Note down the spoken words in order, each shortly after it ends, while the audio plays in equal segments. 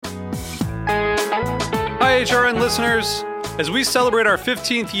HRN listeners. As we celebrate our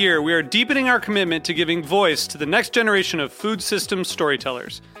 15th year, we are deepening our commitment to giving voice to the next generation of food systems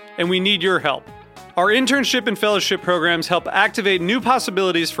storytellers, and we need your help. Our internship and fellowship programs help activate new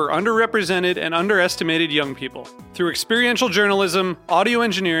possibilities for underrepresented and underestimated young people through experiential journalism, audio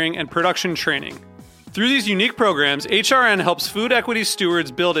engineering, and production training. Through these unique programs, HRN helps food equity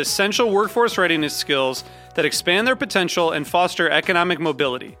stewards build essential workforce readiness skills that expand their potential and foster economic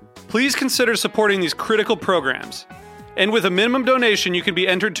mobility. Please consider supporting these critical programs. And with a minimum donation, you can be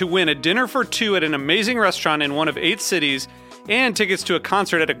entered to win a dinner for two at an amazing restaurant in one of 8 cities and tickets to a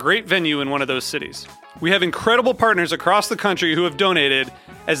concert at a great venue in one of those cities. We have incredible partners across the country who have donated,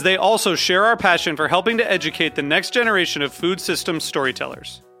 as they also share our passion for helping to educate the next generation of food systems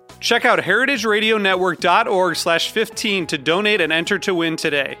storytellers. Check out heritageradionetwork.org/15 to donate and enter to win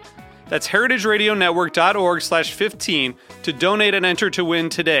today. That's heritageradionetwork.org/15 to donate and enter to win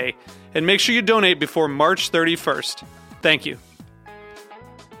today. And make sure you donate before March 31st. Thank you.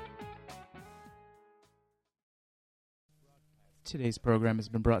 Today's program has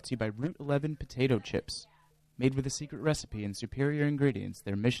been brought to you by Route 11 Potato Chips. Made with a secret recipe and superior ingredients,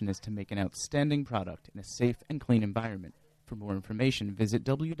 their mission is to make an outstanding product in a safe and clean environment. For more information, visit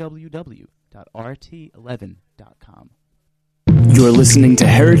www.rt11.com. You're listening to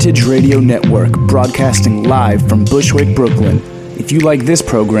Heritage Radio Network, broadcasting live from Bushwick, Brooklyn. If you like this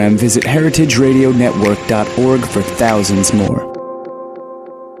program, visit heritageradionetwork.org for thousands more.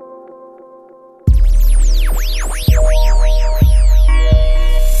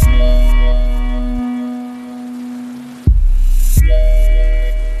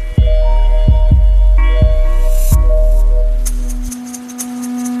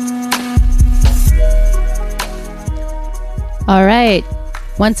 All right.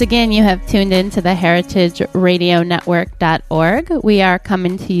 Once again, you have tuned in to the heritageradionetwork.org. We are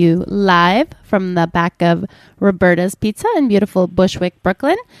coming to you live from the back of Roberta's Pizza in beautiful Bushwick,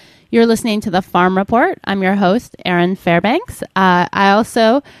 Brooklyn. You're listening to The Farm Report. I'm your host, Erin Fairbanks. I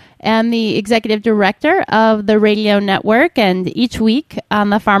also am the executive director of the radio network, and each week on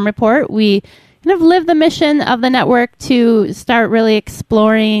The Farm Report, we kind of live the mission of the network to start really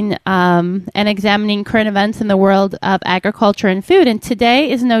exploring and examining current events in the world of agriculture and food. And today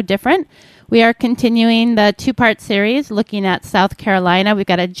is no different. We are continuing the 2-part series looking at South Carolina. We've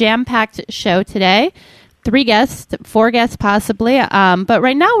got a jam-packed show today. 4 guests possibly. But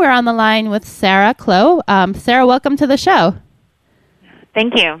right now we're on the line with Sarah Clow. Sarah, welcome to the show.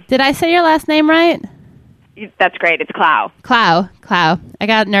 Thank you. Did I say your last name right? That's great. It's Clow. Clow. I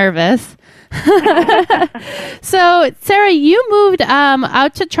got nervous. So, Sarah, you moved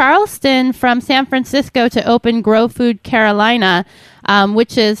out to Charleston from San Francisco to open Grow Food Carolina,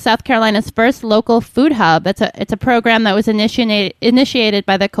 which is South Carolina's first local food hub. It's a program that was initiated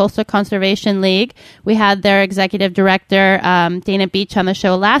by the Coastal Conservation League. We had their executive director, Dana Beach, on the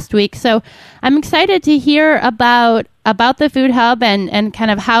show last week. So I'm excited to hear about the food hub and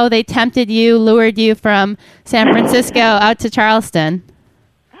kind of how they lured you from San Francisco out to Charleston.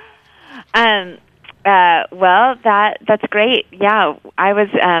 Well, that's great. Yeah, I was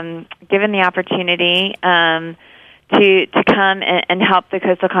given the opportunity to come and help the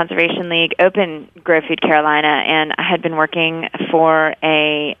Coastal Conservation League open Grow Food Carolina, and I had been working for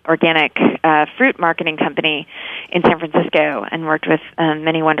a organic fruit marketing company in San Francisco and worked with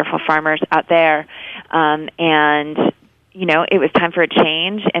many wonderful farmers out there. And you know, it was time for a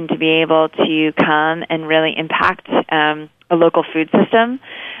change and to be able to come and really impact a local food system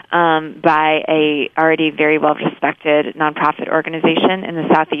by a already very well-respected nonprofit organization in the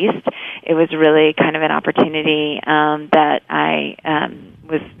Southeast. It was really kind of an opportunity that I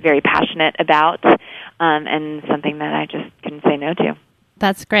was very passionate about and something that I just couldn't say no to.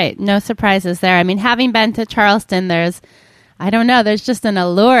 That's great. No surprises there. I mean, having been to Charleston, there's just an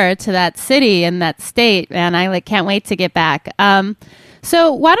allure to that city and that state, and I can't wait to get back.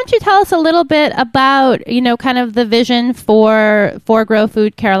 So why don't you tell us a little bit about, kind of the vision for Grow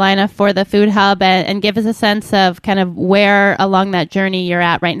Food Carolina, for the food hub, and give us a sense of kind of where along that journey you're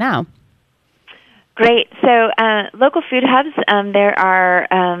at right now. Great. So local food hubs, there are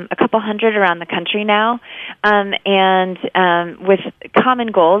a couple hundred around the country now, and with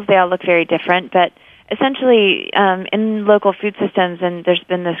common goals. They all look very different, but essentially, in local food systems, and there's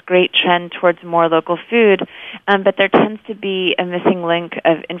been this great trend towards more local food, but there tends to be a missing link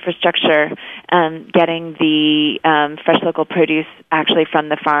of infrastructure, getting the fresh local produce actually from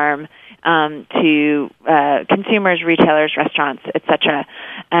the farm to consumers, retailers, restaurants, etc.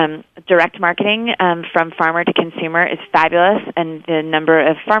 Direct marketing from farmer to consumer is fabulous, and the number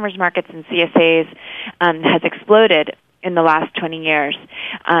of farmers markets and CSAs has exploded in the last 20 years.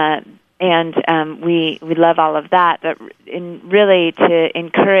 we love all of that, but really to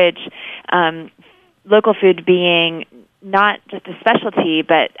encourage local food being not just a specialty,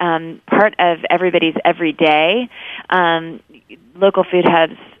 but part of everybody's everyday. Local food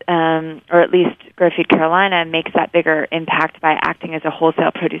hubs, or at least Grow Food Carolina, makes that bigger impact by acting as a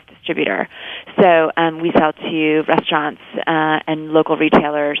wholesale produce distributor. So we sell to restaurants and local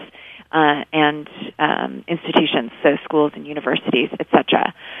retailers and institutions, so schools and universities,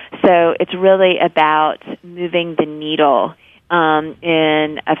 etc. So it's really about moving the needle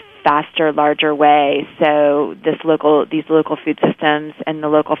in a faster, larger way. So these local food systems and the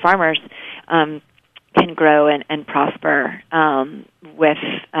local farmers can grow and prosper with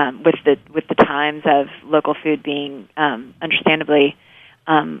the times of local food being understandably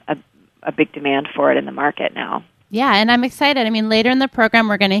a big demand for it in the market now. Yeah, and I'm excited. I mean, later in the program,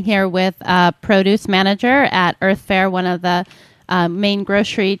 we're going to hear with a produce manager at Earth Fare, one of the main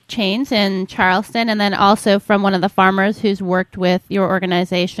grocery chains in Charleston, and then also from one of the farmers who's worked with your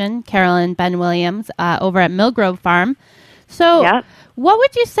organization, Carolyn Ben Williams, over at Millgrove Farm. So What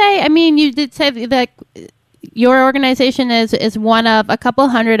would you say? I mean, you did say that your organization is one of a couple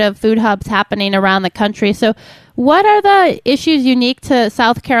hundred of food hubs happening around the country. So what are the issues unique to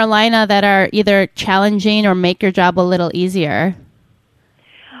South Carolina that are either challenging or make your job a little easier?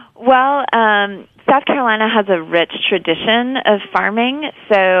 Well, South Carolina has a rich tradition of farming,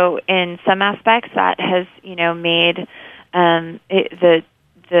 so in some aspects that has, made the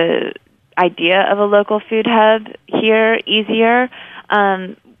idea of a local food hub here easier.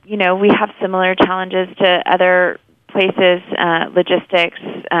 We have similar challenges to other places, logistics,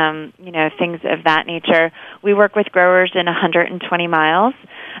 things of that nature. We work with growers in 120 miles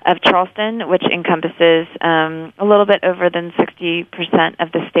of Charleston, which encompasses a little bit over than 60%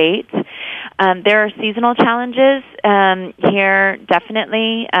 of the state. There are seasonal challenges here,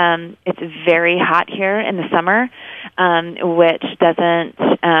 definitely. It's very hot here in the summer, which doesn't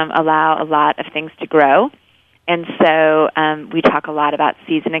allow a lot of things to grow. And so we talk a lot about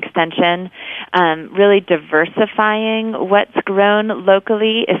season extension. Really diversifying what's grown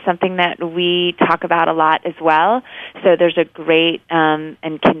locally is something that we talk about a lot as well. So there's a great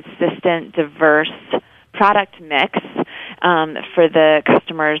and consistent, diverse product mix for the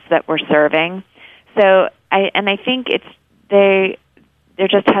customers that we're serving. So I think there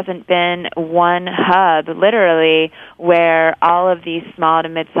just hasn't been one hub, literally, where all of these small to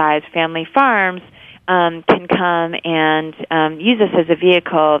mid-sized family farms can come and use us as a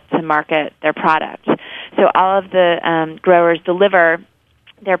vehicle to market their product. So all of the growers deliver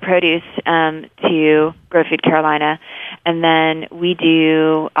their produce to Grow Food Carolina, and then we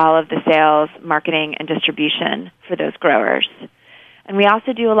do all of the sales, marketing, and distribution for those growers. And we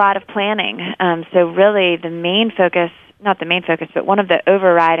also do a lot of planning. So really the main focus, not the main focus, but one of the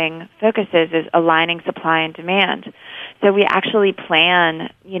overriding focuses is aligning supply and demand. So we actually plan,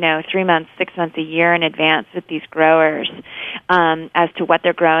 3 months, 6 months, a year in advance with these growers as to what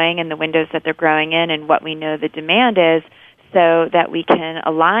they're growing and the windows that they're growing in and what we know the demand is, so that we can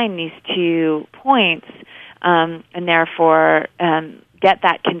align these 2 points and therefore get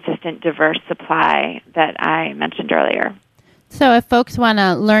that consistent, diverse supply that I mentioned earlier. So if folks want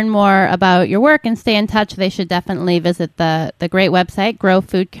to learn more about your work and stay in touch, they should definitely visit the great website,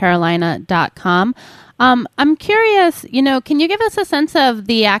 growfoodcarolina.com. I'm curious, can you give us a sense of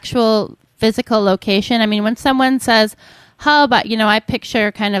the actual physical location? I mean, when someone says hub, I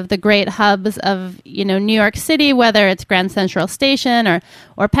picture kind of the great hubs of, New York City, whether it's Grand Central Station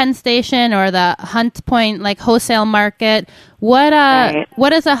or Penn Station or the Hunt Point, like wholesale market. What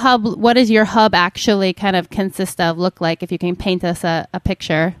is a hub? What does your hub actually kind of consist of, look like, if you can paint us a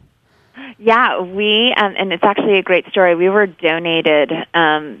picture? Yeah, we, and it's actually a great story. We were donated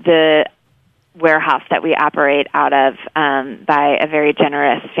the warehouse that we operate out of by a very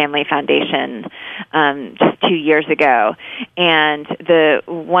generous family foundation just 2 years ago. And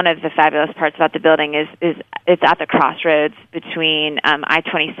one of the fabulous parts about the building is it's at the crossroads between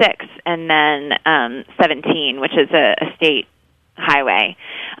I-26 and then 17, which is a state highway.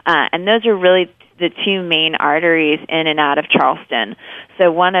 And those are really the 2 main arteries in and out of Charleston.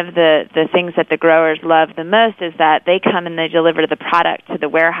 So one of the things that the growers love the most is that they come and they deliver the product to the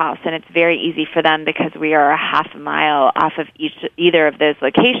warehouse, and it's very easy for them because we are a half a mile off of either of those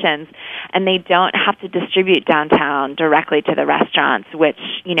locations, and they don't have to distribute downtown directly to the restaurants, which,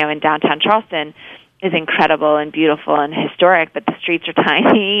 in downtown Charleston is incredible and beautiful and historic, but the streets are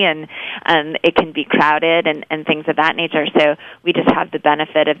tiny and it can be crowded and things of that nature. So we just have the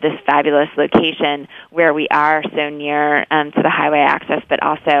benefit of this fabulous location where we are so near to the highway access, but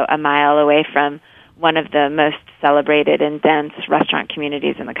also a mile away from one of the most celebrated and dense restaurant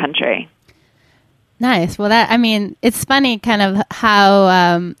communities in the country. Nice. Well, it's funny kind of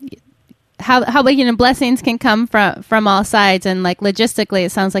how blessings can come from all sides, and like logistically,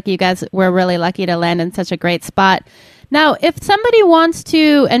 it sounds like you guys were really lucky to land in such a great spot. Now, if somebody wants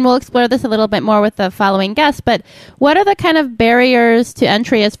to, and we'll explore this a little bit more with the following guests, but what are the kind of barriers to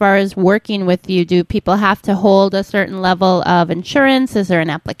entry as far as working with you? Do people have to hold a certain level of insurance? Is there an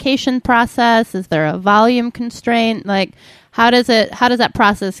application process? Is there a volume constraint? Like, how does that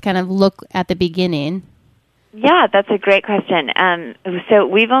process kind of look at the beginning? Yeah, that's a great question. So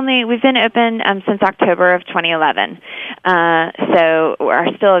we've been open since October of 2011. So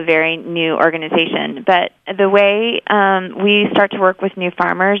we're still a very new organization. But the way we start to work with new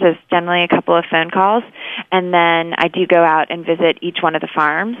farmers is generally a couple of phone calls, and then I do go out and visit each one of the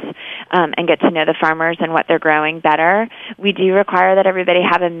farms and get to know the farmers and what they're growing better. We do require that everybody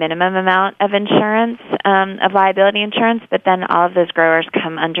have a minimum amount of insurance, of liability insurance, but then all of those growers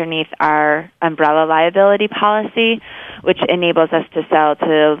come underneath our umbrella liability policy, which enables us to sell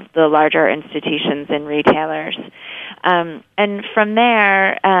to the larger institutions and retailers. And from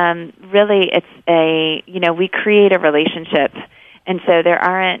there, really we create a relationship. And so there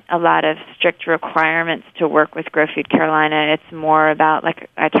aren't a lot of strict requirements to work with Grow Food Carolina. It's more about, like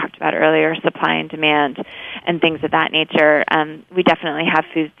I talked about earlier, supply and demand and things of that nature. We definitely have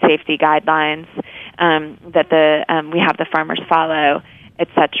food safety guidelines that we have the farmers follow,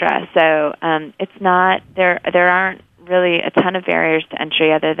 etc. So it's not there aren't really a ton of barriers to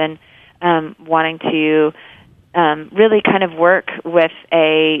entry other than wanting to really kind of work with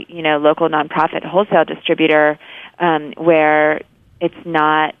a local nonprofit wholesale distributor where it's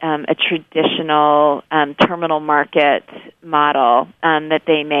not a traditional terminal market model that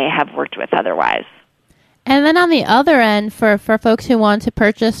they may have worked with otherwise. And then on the other end, for folks who want to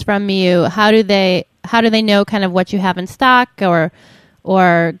purchase from you, how do they know kind of what you have in stock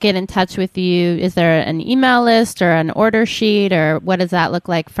or get in touch with you? Is there an email list or an order sheet, or what does that look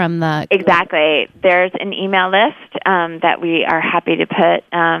like from the... Exactly. There's an email list that we are happy to put,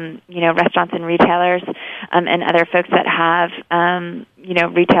 restaurants and retailers and other folks that have,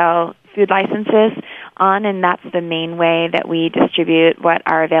 retail food licenses on, and that's the main way that we distribute what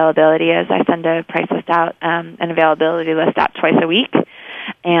our availability is. I send a price list out, an availability list out twice a week.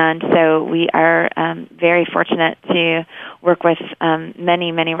 And so we are very fortunate to work with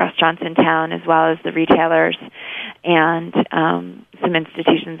many, many restaurants in town, as well as the retailers and some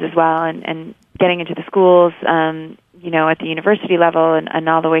institutions as well, and getting into the schools, at the university level and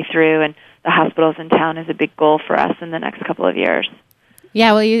all the way through, and the hospitals in town is a big goal for us in the next couple of years.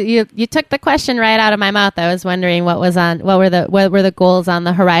 Yeah, well, you took the question right out of my mouth. I was wondering what were the goals on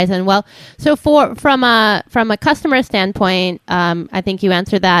the horizon. Well, so from a customer standpoint, I think you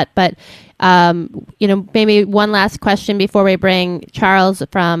answered that. But maybe one last question before we bring Charles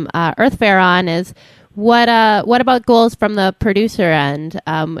from Earth Fare on is what about goals from the producer end?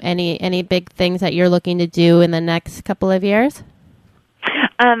 Any big things that you're looking to do in the next couple of years?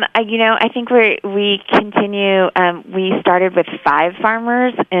 I think we continue. We started with 5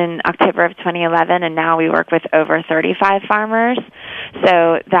 farmers in October of 2011, and now we work with over 35 farmers.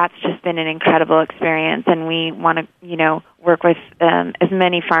 So that's just been an incredible experience, and we want to, work with as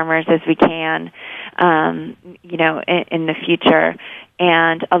many farmers as we can, in the future.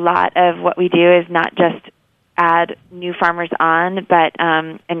 And a lot of what we do is not just add new farmers on, but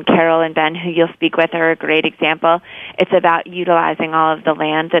and Carol and Ben, who you'll speak with, are a great example. It's about utilizing all of the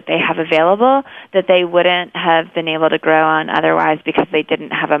land that they have available that they wouldn't have been able to grow on otherwise because they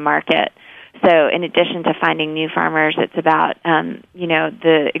didn't have a market. So in addition to finding new farmers, it's about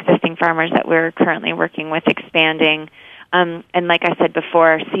the existing farmers that we're currently working with expanding. And like I said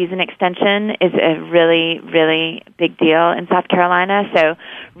before, season extension is a really, really big deal in South Carolina. So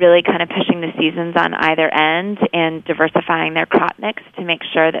really kind of pushing the seasons on either end and diversifying their crop mix to make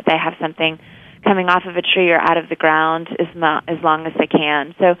sure that they have something coming off of a tree or out of the ground as long as they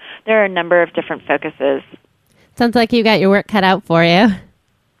can. So there are a number of different focuses. Sounds like you got your work cut out for you.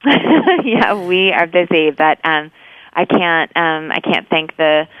 Yeah, we are busy, but I can't thank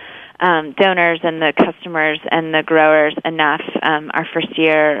the donors and the customers and the growers enough. Our first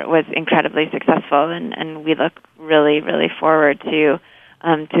year was incredibly successful, and we look really, really forward to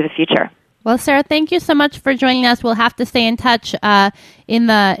the future. Well, Sarah, thank you so much for joining us. We'll have to stay in touch in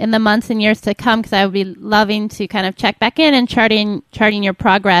the months and years to come, because I would be loving to kind of check back in and charting your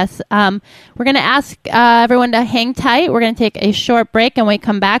progress. We're going to ask everyone to hang tight. We're going to take a short break, and when we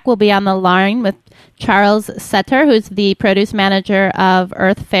come back, we'll be on the line with Charles Setter, who's the produce manager of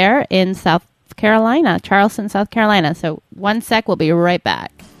Earth Fare in South Carolina, Charleston, South Carolina. So one sec, we'll be right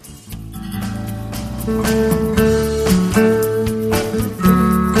back.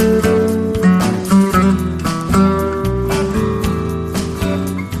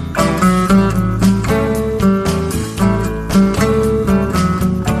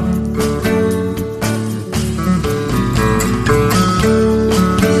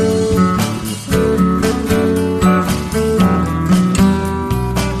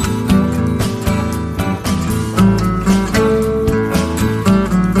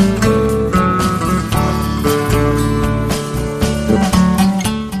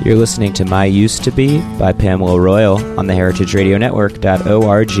 You're listening to My Used to Be by Pamela Royal on the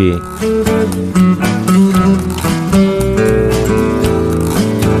heritageradionetwork.org.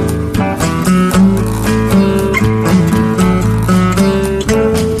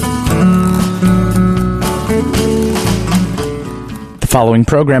 The following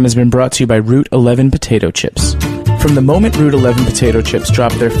program has been brought to you by Route 11 Potato Chips. From the moment Route 11 Potato Chips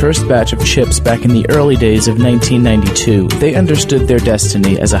dropped their first batch of chips back in the early days of 1992, they understood their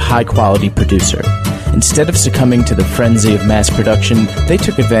destiny as a high-quality producer. Instead of succumbing to the frenzy of mass production, they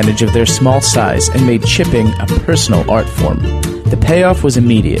took advantage of their small size and made chipping a personal art form. The payoff was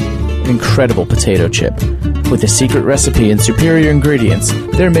immediate: an incredible potato chip. With a secret recipe and superior ingredients,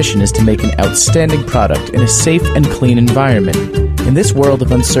 their mission is to make an outstanding product in a safe and clean environment. In this world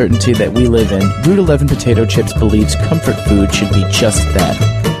of uncertainty that we live in, Route 11 Potato Chips believes comfort food should be just that.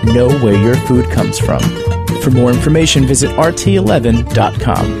 Know where your food comes from. For more information, visit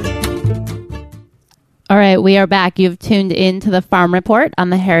rt11.com. All right, we are back. You've tuned in to the Farm Report on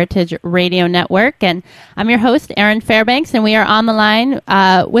the Heritage Radio Network, and I'm your host, Erin Fairbanks, and we are on the line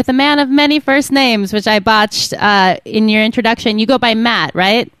with a man of many first names, which I botched in your introduction. You go by Matt,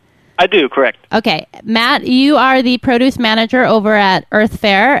 right? I do, correct. Okay. Matt, you are the produce manager over at Earth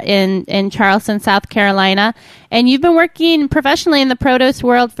Fare in Charleston, South Carolina, and you've been working professionally in the produce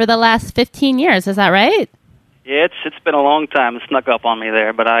world for the last 15 years. Is that right? Yeah, it's been a long time. It snuck up on me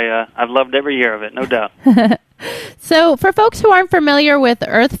there, but I've loved every year of it, no doubt. So for folks who aren't familiar with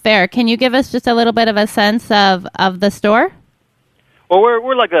Earth Fare, can you give us just a little bit of a sense of the store? Well,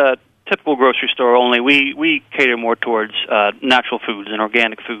 we're like a typical grocery store, only we cater more towards natural foods and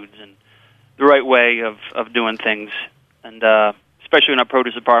organic foods and the right way of doing things. And especially in our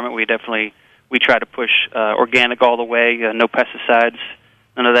produce department, we try to push organic all the way, no pesticides,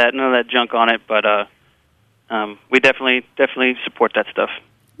 none of that junk on it, but we definitely support that stuff.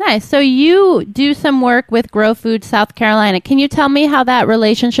 Nice. So you do some work with Grow Food South Carolina. Can you tell me how that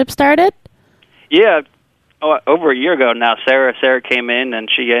relationship started? Yeah. Over a year ago now, Sarah came in and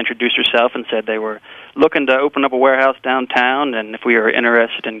she introduced herself and said they were looking to open up a warehouse downtown and if we were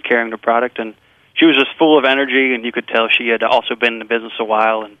interested in carrying the product. And she was just full of energy, and you could tell she had also been in the business a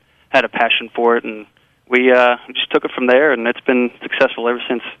while and had a passion for it. And we just took it from there, and it's been successful ever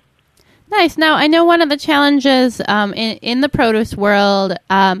since. Nice. Now, I know one of the challenges in the produce world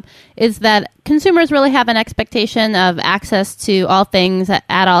is that consumers really have an expectation of access to all things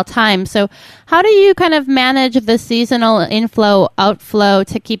at all times. So how do you kind of manage the seasonal inflow, outflow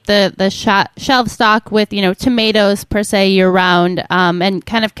to keep the shelf stock with, tomatoes per se year-round and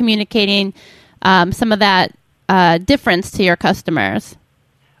kind of communicating some of that difference to your customers?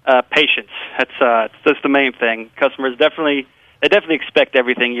 Patience. That's the main thing. Customers definitely expect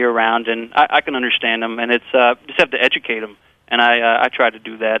everything year-round, and I can understand them, and it's just have to educate them, and I try to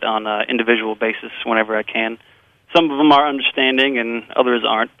do that on an individual basis whenever I can. Some of them are understanding, and others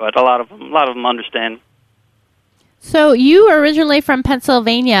aren't, but a lot of them understand. So you are originally from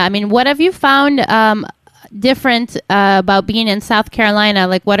Pennsylvania. I mean, what have you found different about being in South Carolina?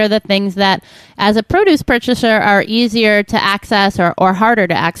 Like, what are the things that, as a produce purchaser, are easier to access or harder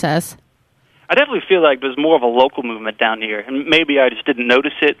to access? I definitely feel like there's more of a local movement down here, and maybe I just didn't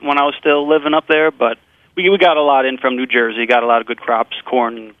notice it when I was still living up there, but we got a lot in from New Jersey, got a lot of good crops,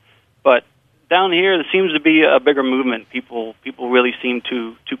 corn, but down here there seems to be a bigger movement. People really seem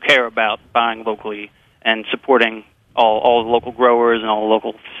to care about buying locally and supporting all the local growers and all the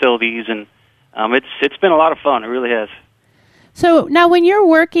local facilities, and it's been a lot of fun. It really has. So now when you're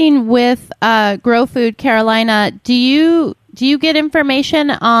working with Grow Food Carolina, do you get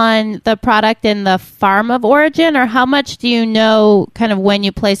information on the product in the farm of origin, or how much do you know kind of when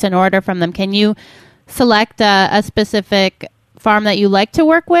you place an order from them? Can you select a specific farm that you like to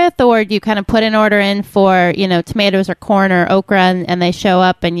work with, or do you kind of put an order in for, tomatoes or corn or okra and they show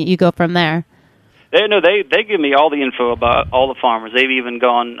up and you go from there? They give me all the info about all the farmers. They've even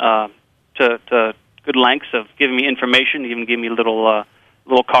gone to good lengths of giving me information, even give me little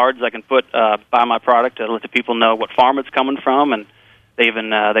cards I can put by my product to let the people know what farm it's coming from, and they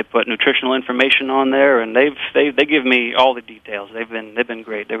put nutritional information on there, and they give me all the details. They've been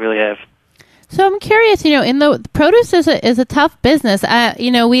great. They really have. So I'm curious, in the produce is a tough business.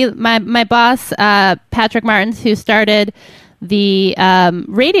 My boss, Patrick Martins, who started the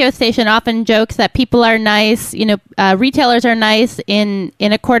radio station, often jokes that people are nice, retailers are nice in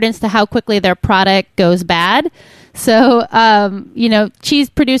accordance to how quickly their product goes bad. So, cheese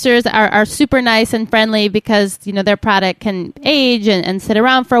producers are super nice and friendly because, their product can age and sit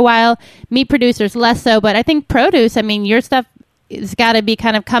around for a while. Meat producers less so, but I think produce, your stuff it's got to be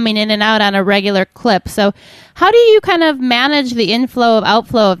kind of coming in and out on a regular clip. So how do you kind of manage the inflow of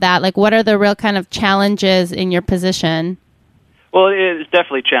outflow of that? Like, what are the real kind of challenges in your position? Well, it's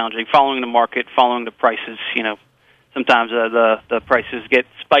definitely challenging. Following the market, following the prices, sometimes the prices get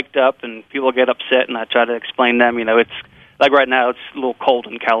spiked up and people get upset, and I try to explain them. It's like right now it's a little cold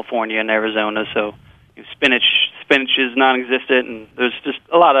in California and Arizona, so spinach is non-existent, and there's just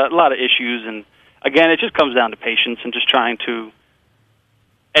a lot of issues. And again, it just comes down to patience and just trying to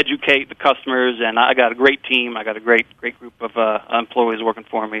educate the customers. And I got a great team. I got a great group of employees working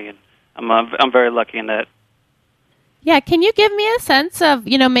for me, and I'm very lucky in that. Yeah, can you give me a sense of,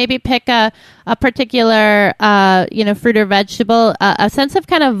 maybe pick a particular, fruit or vegetable, a sense of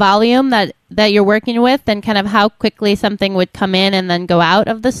kind of volume that you're working with, and kind of how quickly something would come in and then go out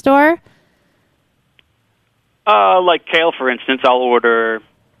of the store? Like kale, for instance, I'll order,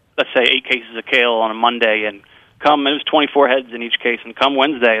 let's say, 8 cases of kale on a Monday, and there's 24 heads in each case, and come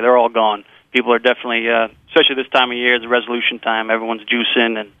Wednesday, they're all gone. People are definitely, especially this time of year, it's resolution time, everyone's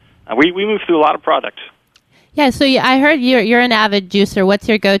juicing, and we move through a lot of product. Yeah, so I heard you're an avid juicer. What's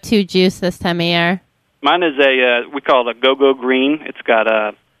your go-to juice this time of year? Mine is we call it a Go-Go Green. It's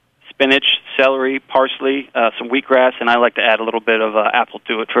got spinach, celery, parsley, some wheatgrass, and I like to add a little bit of apple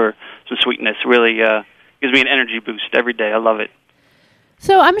to it for some sweetness. Really gives me an energy boost every day. I love it.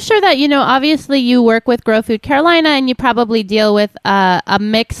 So I'm sure that, obviously you work with Grow Food Carolina, and you probably deal with a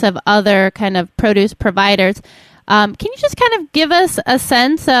mix of other kind of produce providers. Can you just kind of give us a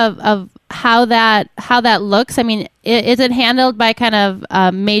sense of how that looks? Is it handled by kind of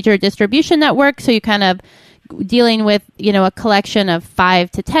a major distribution network? So you kind of dealing with, a collection of 5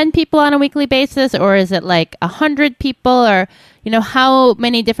 to 10 people on a weekly basis, or is it like 100 people, or, how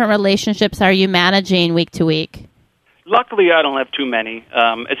many different relationships are you managing week to week? Luckily, I don't have too many.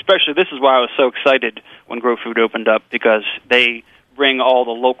 Especially, this is why I was so excited when Grow Food opened up, because they bring all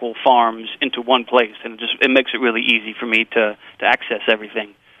the local farms into one place, and it makes it really easy for me to access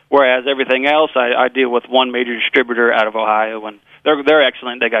everything. Whereas everything else, I deal with one major distributor out of Ohio, and they're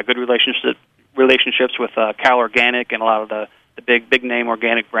excellent. They got good relationships with Cal Organic and a lot of the big name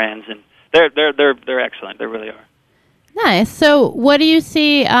organic brands, and they're excellent. They really are. Nice. So, what do you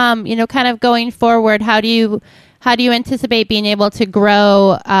see? Kind of going forward, how do you anticipate being able to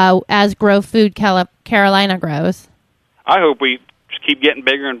grow as Grow Food Carolina grows? I hope we just keep getting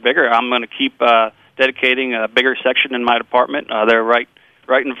bigger and bigger. I'm going to keep dedicating a bigger section in my department. They're right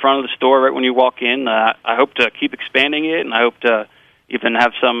in front of the store, right when you walk in. I hope to keep expanding it, and I hope to even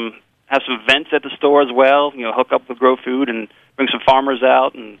have some events at the store as well. Hook up with Grow Food and bring some farmers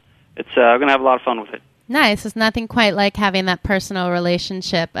out, and it's we're going to have a lot of fun with it. Nice. It's nothing quite like having that personal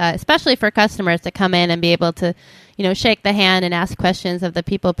relationship, especially for customers to come in and be able to, shake the hand and ask questions of the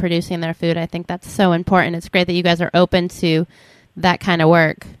people producing their food. I think that's so important. It's great that you guys are open to that kind of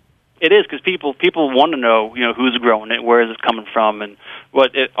work. It is, because people want to know, who's growing it, where is it coming from, and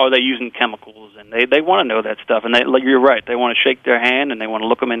are they using chemicals, and they want to know that stuff. And you're right, they want to shake their hand, and they want to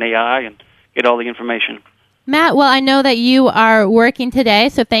look them in the eye and get all the information. Matt, well, I know that you are working today,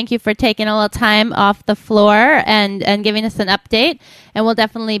 so thank you for taking a little time off the floor and giving us an update. And we'll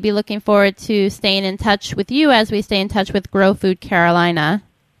definitely be looking forward to staying in touch with you as we stay in touch with Grow Food Carolina.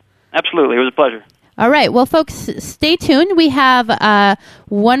 Absolutely. It was a pleasure. All right. Well, folks, stay tuned. We have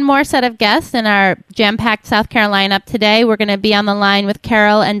one more set of guests in our jam-packed South Carolina up today. We're going to be on the line with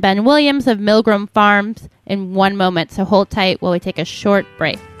Carol and Ben Williams of Milgram Farms in one moment. So hold tight while we take a short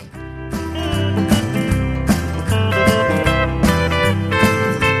break.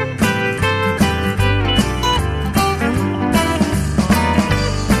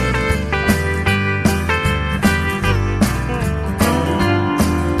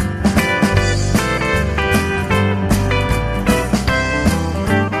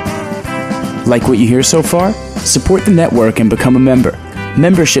 Like what you hear so far? Support the network and become a member.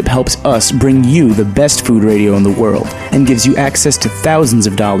 Membership helps us bring you the best food radio in the world and gives you access to thousands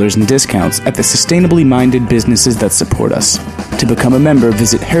of dollars in discounts at the sustainably minded businesses that support us. To become a member,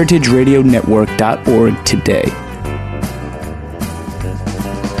 visit heritageradionetwork.org today.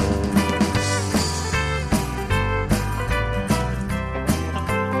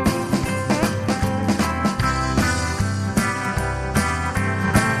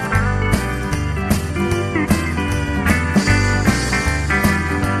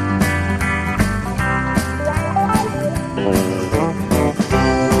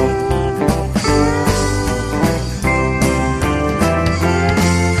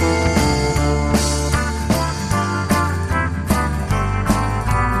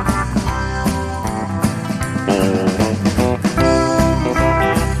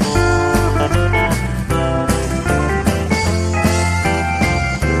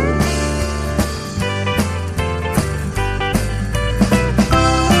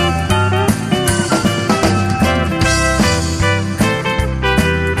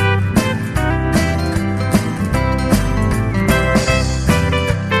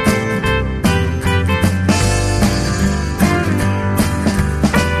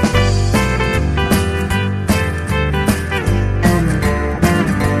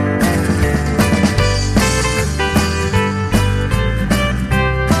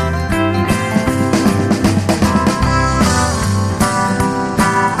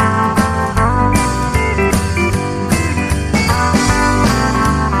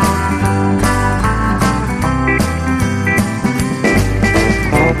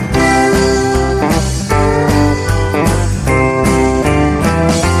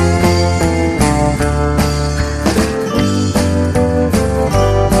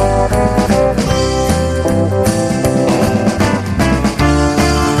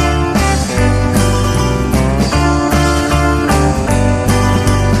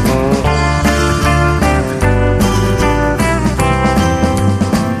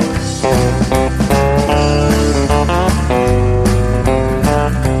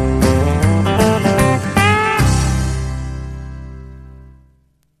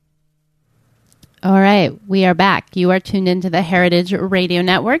 All right, we are back. You are tuned into the Heritage Radio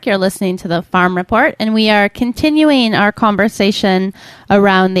Network. You're listening to the Farm Report, and we are continuing our conversation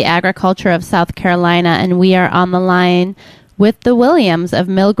around the agriculture of South Carolina, and we are on the line with the Williams of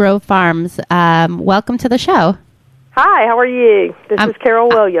Mill Grove Farms. Welcome to the show. Hi, how are you? This is Carol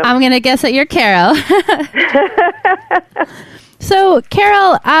Williams. I'm going to guess that you're Carol. So,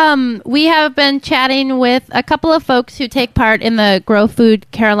 Carol, we have been chatting with a couple of folks who take part in the Grow Food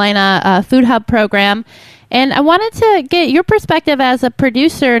Carolina Food Hub program, and I wanted to get your perspective as a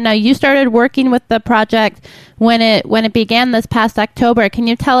producer. Now, you started working with the project when it began this past October. Can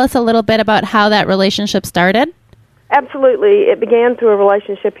you tell us a little bit about how that relationship started? Absolutely. It began through a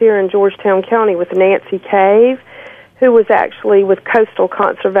relationship here in Georgetown County with Nancy Cave, who was actually with Coastal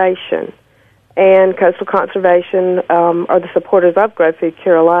Conservation. And Coastal Conservation are the supporters of Grow Food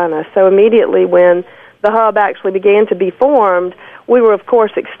Carolina. So immediately when the hub actually began to be formed, we were, of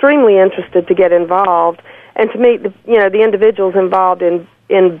course, extremely interested to get involved and to meet the individuals involved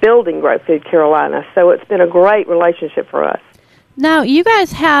in building Grow Food Carolina. So it's been a great relationship for us. Now, you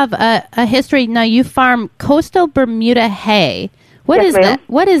guys have a history. Now, you farm Coastal Bermuda hay. What is that?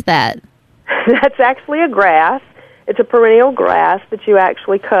 What is that? That's actually a grass. It's a perennial grass that you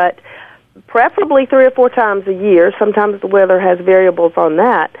actually cut preferably 3 or 4 times a year. Sometimes the weather has variables on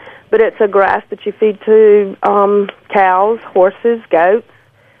that. But it's a grass that you feed to cows, horses, goats,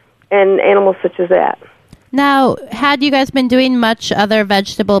 and animals such as that. Now, had you guys been doing much other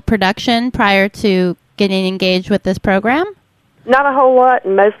vegetable production prior to getting engaged with this program? Not a whole lot,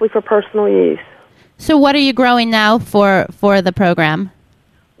 and mostly for personal use. So what are you growing now for the program?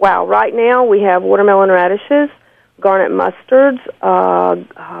 Wow, right now we have watermelon radishes, garnet mustards,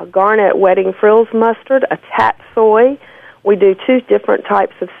 garnet wedding frills mustard, a tatsoi. We do 2 different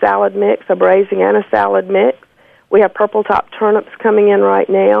types of salad mix, a braising and a salad mix. We have purple top turnips coming in right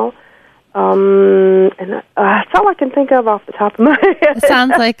now. And that's all I can think of off the top of my head. It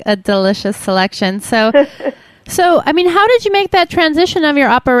sounds like a delicious selection. So, I mean, how did you make that transition of your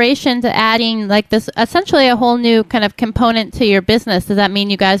operation to adding like this, essentially a whole new kind of component to your business? Does that mean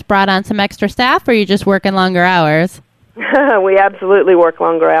you guys brought on some extra staff, or are you just working longer hours? We absolutely work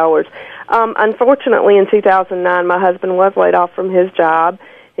longer hours. Unfortunately, in 2009, my husband was laid off from his job.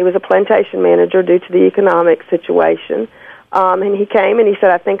 He was a plantation manager due to the economic situation. And he came and he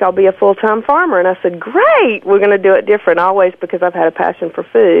said, I think I'll be a full-time farmer. And I said, great, we're going to do it different, always because I've had a passion for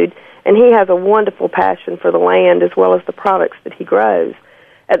food. And he has a wonderful passion for the land as well as the products that he grows.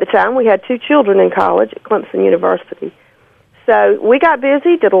 At the time, we had 2 children in college at Clemson University. So we got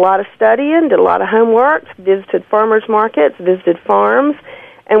busy, did a lot of studying, did a lot of homework, visited farmers markets, visited farms,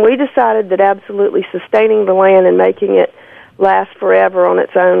 and we decided that absolutely sustaining the land and making it last forever on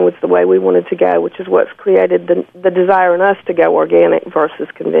its own was the way we wanted to go, which is what's created the desire in us to go organic versus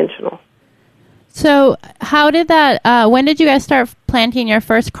conventional. So how did that, when did you guys start planting your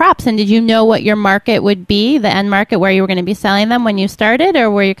first crops, and did you know what your market would be, the end market where you were going to be selling them when you started, or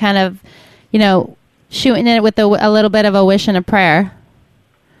were you kind of, shooting it with a little bit of a wish and a prayer?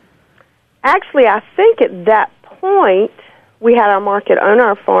 Actually, I think at that point we had our market on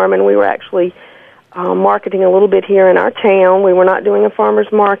our farm, and we were actually marketing a little bit here in our town. We were not doing a farmer's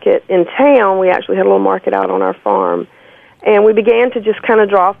market in town. We actually had a little market out on our farm. And we began to just kind of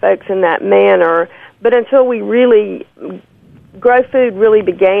draw folks in that manner. But until we really, Grow Food really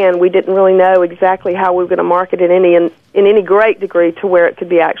began, we didn't really know exactly how we were going to market it in any great degree to where it could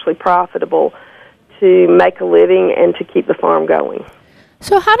be actually profitable to make a living and to keep the farm going.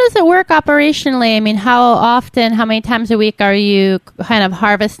 So how does it work operationally? I mean, how often, how many times a week are you kind of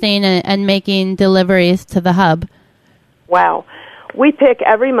harvesting and making deliveries to the hub? Wow. We pick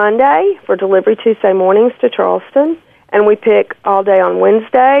every Monday for delivery Tuesday mornings to Charleston, and we pick all day on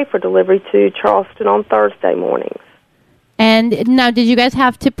Wednesday for delivery to Charleston on Thursday mornings. And now, did you guys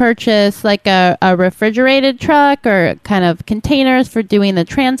have to purchase like a refrigerated truck or kind of containers for doing the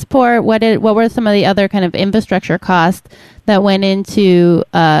transport? What were some of the other kind of infrastructure costs that went into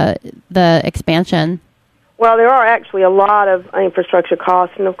the expansion? Well, there are actually a lot of infrastructure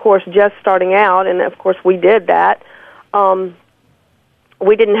costs, and of course, just starting out, and of course we did that,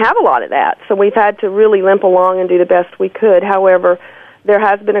 we didn't have a lot of that, so we've had to really limp along and do the best we could. However, there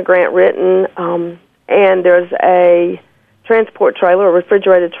has been a grant written, and there's a transport trailer, a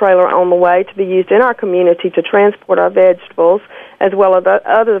refrigerated trailer on the way to be used in our community to transport our vegetables, as well as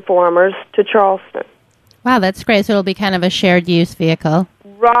other farmers, to Charleston. Wow, that's great. So it'll be kind of a shared use vehicle.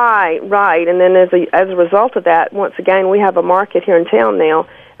 Right. And then as a result of that, once again, we have a market here in town now,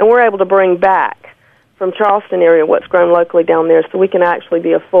 and we're able to bring back from Charleston area what's grown locally down there, so we can actually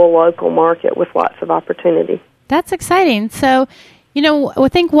be a full local market with lots of opportunity. That's exciting. So You know, I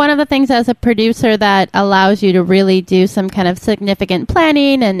think one of the things as a producer that allows you to really do some kind of significant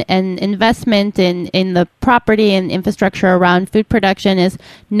planning and investment in the property and infrastructure around food production is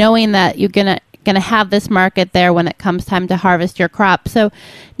knowing that you're going to have this market there when it comes time to harvest your crop. So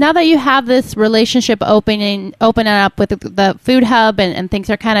now that you have this relationship opening up with the food hub and things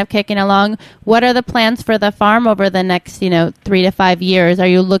are kind of kicking along, what are the plans for the farm over the next, 3 to 5 years? Are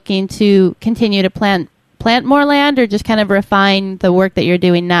you looking to continue to plant more land or just kind of refine the work that you're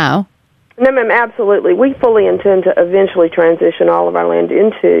doing now? No, ma'am, absolutely. We fully intend to eventually transition all of our land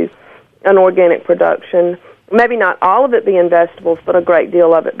into an organic production. Maybe not all of it being vegetables, but a great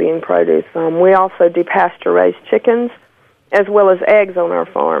deal of it being produce. We also do pasture-raised chickens as well as eggs on our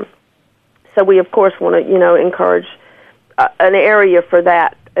farm. So we, of course, want to, encourage an area for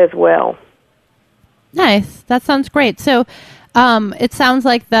that as well. Nice. That sounds great. So it sounds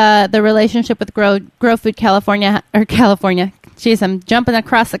like the relationship with Grow Food California. Geez, I'm jumping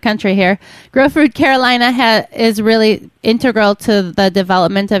across the country here. Grow Food Carolina is really integral to the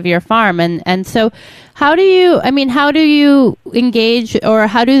development of your farm. And so how do you engage, or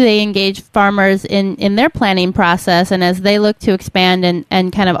how do they engage farmers in their planning process and as they look to expand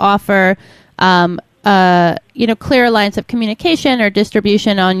and kind of offer clear lines of communication or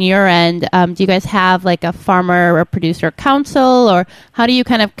distribution on your end? Do you guys have like a farmer or producer council, or how do you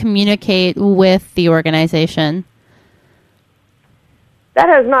kind of communicate with the organization? That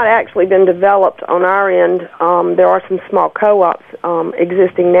has not actually been developed on our end. There are some small co-ops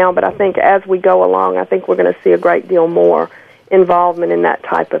existing now, but I think as we go along, I think we're going to see a great deal more involvement in that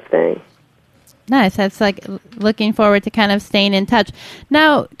type of thing. Nice. That's like looking forward to kind of staying in touch.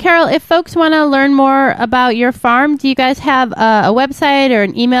 Now, Carol, if folks want to learn more about your farm, do you guys have a website or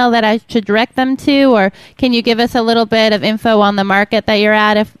an email that I should direct them to? Or can you give us a little bit of info on the market that you're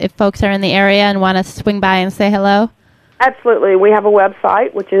at if folks are in the area and want to swing by and say hello? Absolutely. We have a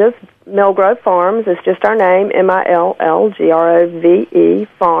website, which is Millgrove Farms. It's just our name, MILLGROVE,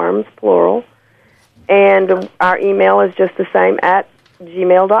 Farms, plural. And our email is just the same at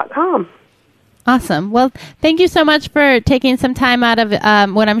gmail.com. Awesome. Well, thank you so much for taking some time out of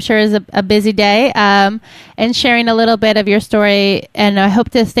what I'm sure is a busy day and sharing a little bit of your story. And I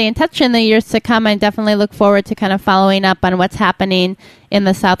hope to stay in touch in the years to come. I definitely look forward to kind of following up on what's happening in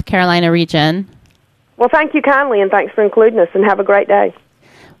the South Carolina region. Well, thank you kindly, and thanks for including us, and have a great day.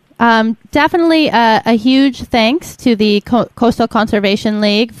 Definitely a huge thanks to the Coastal Conservation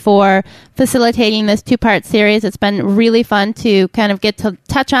League for facilitating this two-part series. It's been really fun to kind of get to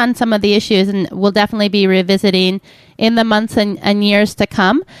touch on some of the issues, and we'll definitely be revisiting in the months and years to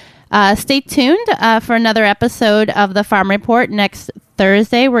come. Stay tuned for another episode of the Farm Report next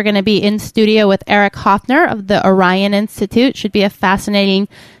Thursday. We're going to be in studio with Eric Hoffner of the Orion Institute. Should be a fascinating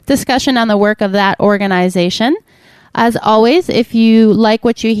discussion on the work of that organization. As always, if you like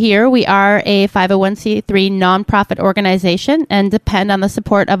what you hear, we are a 501c3 nonprofit organization and depend on the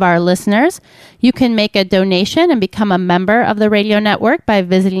support of our listeners. You can make a donation and become a member of the radio network by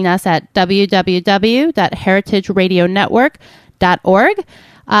visiting us at www.heritageradionetwork.org.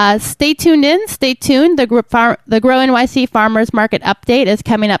 Stay tuned in. Stay tuned. The Grow NYC Farmers Market Update is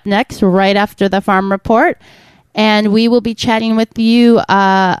coming up next, right after the Farm Report. And we will be chatting with you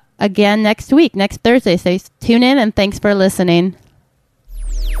again next week, next Thursday. So tune in, and thanks for listening.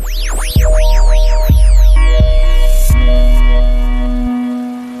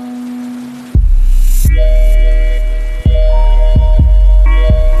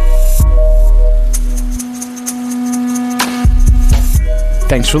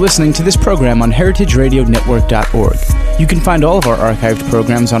 Thanks for listening to this program on heritageradionetwork.org. You can find all of our archived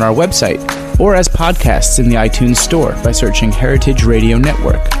programs on our website or as podcasts in the iTunes Store by searching Heritage Radio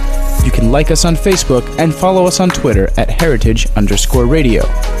Network. You can like us on Facebook and follow us on Twitter at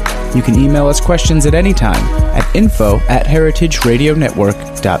 @heritage_radio. You can email us questions at any time at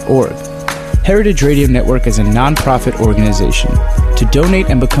info@heritageradionetwork.org. Heritage Radio Network is a nonprofit organization. To donate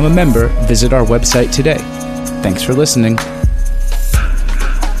and become a member, visit our website today. Thanks for listening.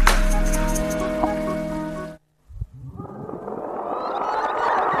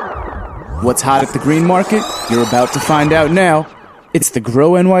 What's hot at the green market? You're about to find out now. It's the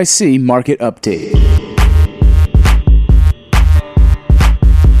Grow NYC Market Update.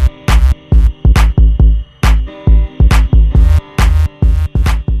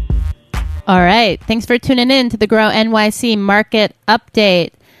 All right. Thanks for tuning in to the Grow NYC Market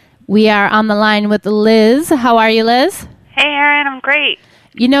Update. We are on the line with Liz. How are you, Liz? Hey, Erin. I'm great.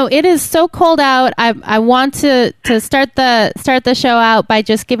 You know, it is so cold out. I want to start the show out by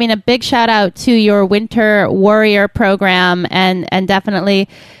just giving a big shout out to your Winter Warrior program and definitely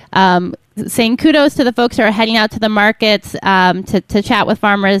saying kudos to the folks who are heading out to the markets to chat with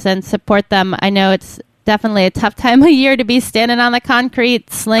farmers and support them. I know it's definitely a tough time of year to be standing on the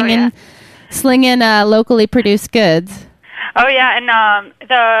concrete, slinging locally produced goods. Oh, yeah, and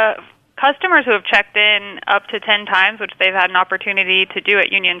the customers who have checked in up to 10 times, which they've had an opportunity to do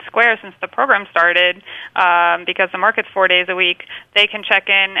at Union Square since the program started, because the market's 4 days a week, they can check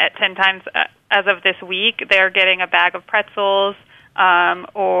in at 10 times as of this week. They're getting a bag of pretzels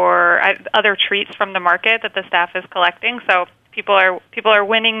or other treats from the market that the staff is collecting. So people are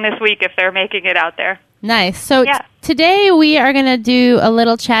winning this week if they're making it out there. Nice. So today we are going to do a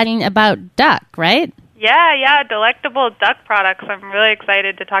little chatting about duck, right? Yeah, delectable duck products. I'm really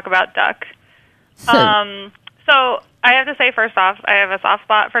excited to talk about duck. So I have to say, first off, I have a soft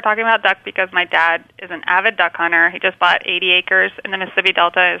spot for talking about duck because my dad is an avid duck hunter. He just bought 80 acres in the Mississippi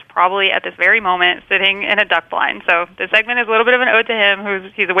Delta, is probably at this very moment sitting in a duck blind. So this segment is a little bit of an ode to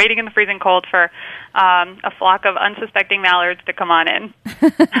him, he's waiting in the freezing cold for a flock of unsuspecting mallards to come on in.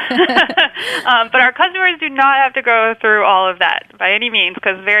 But our customers do not have to go through all of that by any means,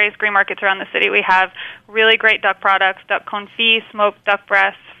 because various green markets around the city, we have really great duck products: duck confit, smoked duck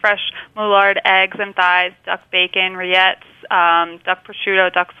breasts, fresh moulard eggs and thighs, duck bacon, rillettes, duck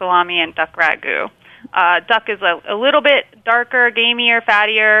prosciutto, duck salami, and duck ragu. Duck is a little bit darker, gamier,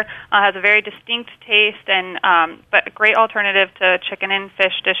 fattier, has a very distinct taste, and but a great alternative to chicken and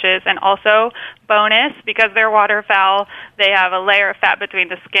fish dishes. And also, bonus, because they're waterfowl, they have a layer of fat between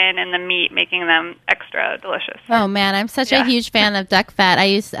the skin and the meat, making them extra delicious. Oh man, I'm such a huge fan of duck fat. I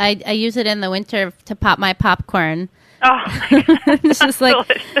use it in the winter to pop my popcorn. Oh, it's just like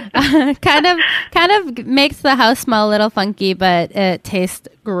kind of makes the house smell a little funky, but it tastes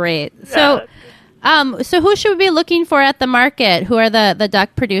great. So. So who should we be looking for at the market? Who are the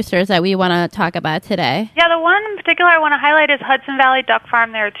duck producers that we want to talk about today? Yeah, the one in particular I want to highlight is Hudson Valley Duck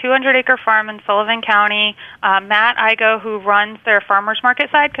Farm. They're a 200-acre farm in Sullivan County. Matt Igo, who runs their farmers market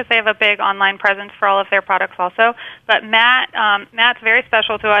side, because they have a big online presence for all of their products also. But Matt's very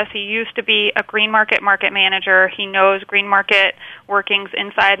special to us. He used to be a green market manager. He knows green market workings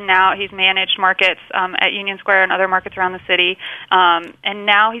inside and out. He's managed markets at Union Square and other markets around the city. And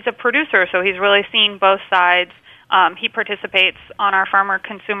now he's a producer, so he's really seen both sides. He participates on our Farmer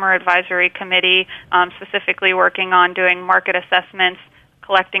Consumer Advisory Committee, specifically working on doing market assessments,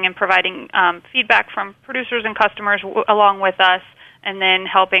 collecting and providing feedback from producers and customers along with us, and then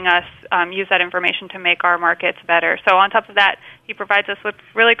helping us use that information to make our markets better. So on top of that, he provides us with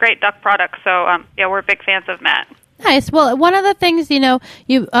really great duck products. So, we're big fans of Matt. Nice. Well, one of the things,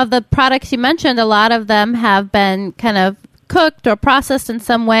 of the products you mentioned, a lot of them have been kind of cooked or processed in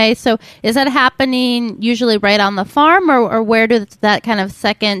some way. So is that happening usually right on the farm, or where does that kind of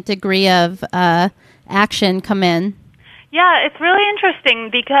second degree of action come in? Yeah, it's really interesting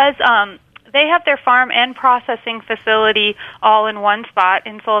because they have their farm and processing facility all in one spot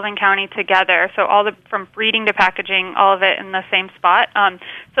in Sullivan County together. So from breeding to packaging, all of it in the same spot.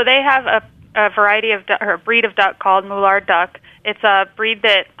 So they have a variety of or a breed of duck called Moulard duck. It's a breed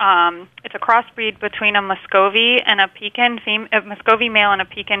that it's a crossbreed between a Muscovy and a Muscovy male and a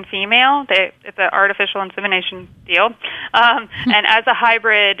Pekin female. It's an artificial insemination deal, and as a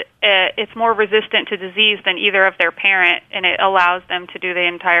hybrid, it's more resistant to disease than either of their parent, and it allows them to do the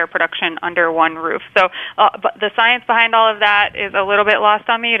entire production under one roof. So, but the science behind all of that is a little bit lost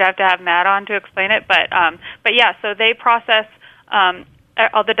on me. You'd have to have Matt on to explain it, but yeah, so they process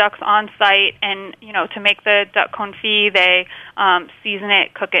all the ducks on site, and to make the duck confit, they season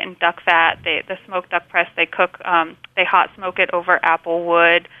it, cook it in duck fat. The smoked duck breast, they cook, they hot smoke it over apple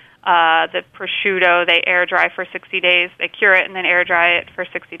wood. The prosciutto, they air dry for 60 days. They cure it and then air dry it for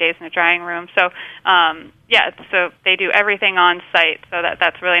 60 days in a drying room. So so they do everything on site. So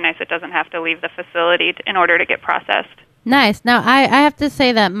that's really nice. It doesn't have to leave the facility in order to get processed. Nice. Now I have to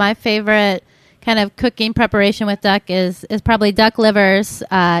say that my favorite kind of cooking preparation with duck is probably duck livers,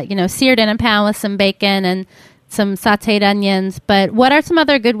 seared in a pan with some bacon and some sautéed onions. But what are some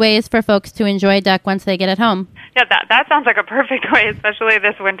other good ways for folks to enjoy duck once they get it home? Yeah, that sounds like a perfect way, especially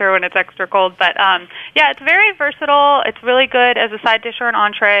this winter when it's extra cold. But it's very versatile. It's really good as a side dish or an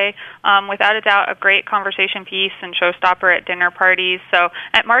entree. Without a doubt, a great conversation piece and showstopper at dinner parties. So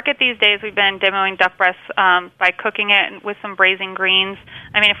at market these days, we've been demoing duck breasts by cooking it with some braising greens.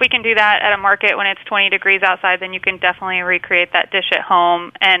 I mean, if we can do that at a market when it's 20 degrees outside, then you can definitely recreate that dish at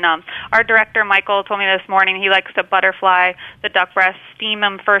home. And our director, Michael, told me this morning he likes to butterfly the duck breasts, steam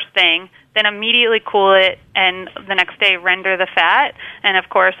them first thing, then immediately cool it, and the next day render the fat. And, of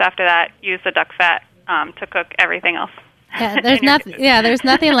course, after that, use the duck fat to cook everything else. Yeah, there's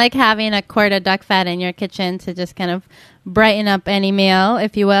nothing like having a quart of duck fat in your kitchen to just kind of brighten up any meal,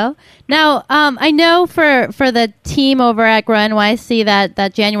 if you will. Now, I know for the team over at Grow NYC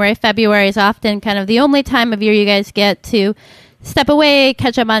that January, February is often kind of the only time of year you guys get to step away,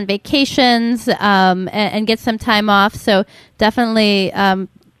 catch up on vacations, and get some time off. So definitely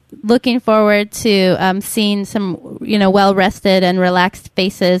looking forward to seeing some, well-rested and relaxed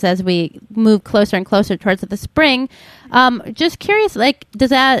faces as we move closer and closer towards the spring. Just curious,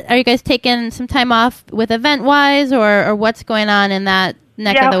 are you guys taking some time off with event-wise, or what's going on in that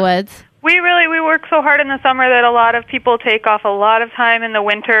neck of the woods? We work so hard in the summer that a lot of people take off a lot of time in the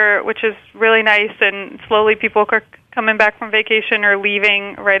winter, which is really nice, and slowly people are coming back from vacation or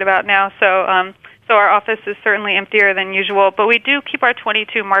leaving right about now. So our office is certainly emptier than usual, but we do keep our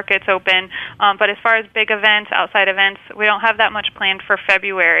 22 markets open. But as far as big events, outside events, we don't have that much planned for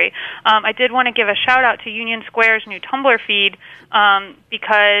February. I did want to give a shout-out to Union Square's new Tumblr feed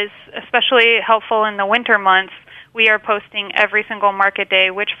because, especially helpful in the winter months, we are posting every single market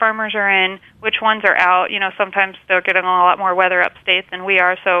day which farmers are in, which ones are out. Sometimes they're getting a lot more weather upstate than we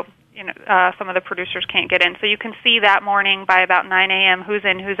are, so some of the producers can't get in. So you can see that morning by about 9 a.m. who's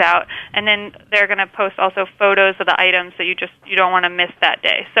in, who's out, and then they're going to post also photos of the items, so you don't want to miss that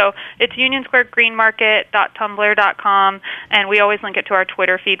day. So it's unionsquaregreenmarket.tumblr.com, and we always link it to our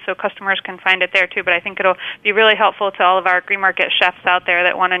Twitter feed so customers can find it there too. But I think it'll be really helpful to all of our green market chefs out there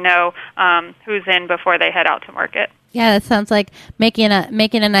that want to know who's in before they head out to market. Yeah, that sounds like making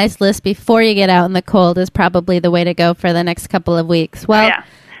a nice list before you get out in the cold is probably the way to go for the next couple of weeks. Well. Yeah.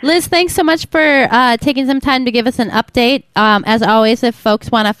 Liz, thanks so much for taking some time to give us an update. As always, if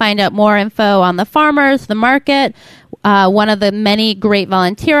folks want to find out more info on the farmers, the market, one of the many great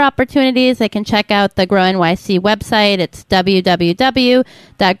volunteer opportunities, they can check out the Grow NYC website. It's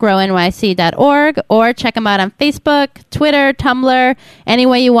www.grownyc.org, or check them out on Facebook, Twitter, Tumblr, any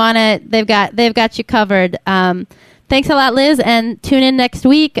way you want it. They've got you covered. Thanks a lot, Liz, and tune in next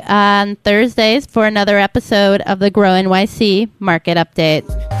week on Thursdays for another episode of the Grow NYC Market Update.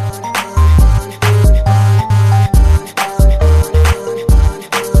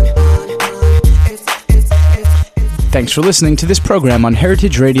 Thanks for listening to this program on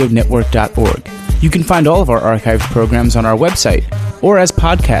heritageradionetwork.org. You can find all of our archived programs on our website or as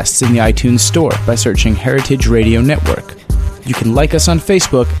podcasts in the iTunes Store by searching Heritage Radio Network. You can like us on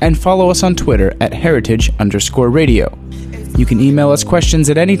Facebook and follow us on Twitter at @heritage_radio. You can email us questions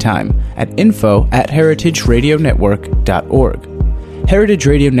at any time at info@heritageradionetwork.org. Heritage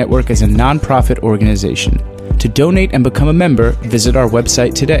Radio Network is a non-profit organization. To donate and become a member, visit our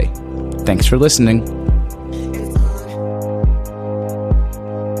website today. Thanks for listening.